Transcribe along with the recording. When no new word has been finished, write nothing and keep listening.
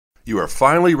You are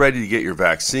finally ready to get your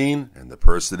vaccine, and the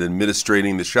person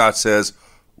administering the shot says,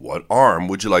 "What arm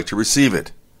would you like to receive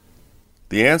it?"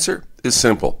 The answer is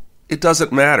simple. It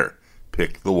doesn't matter.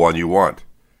 Pick the one you want.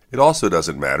 It also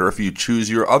doesn't matter if you choose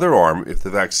your other arm if the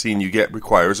vaccine you get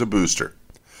requires a booster.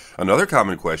 Another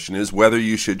common question is whether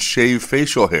you should shave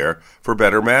facial hair for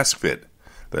better mask fit.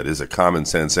 That is a common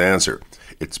sense answer.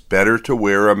 It's better to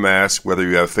wear a mask whether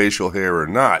you have facial hair or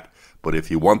not, but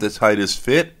if you want the tightest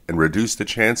fit and reduce the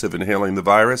chance of inhaling the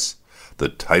virus, the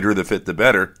tighter the fit the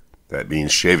better. That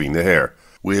means shaving the hair.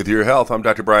 With your health, I'm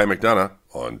Dr. Brian McDonough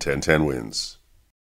on 1010 Wins.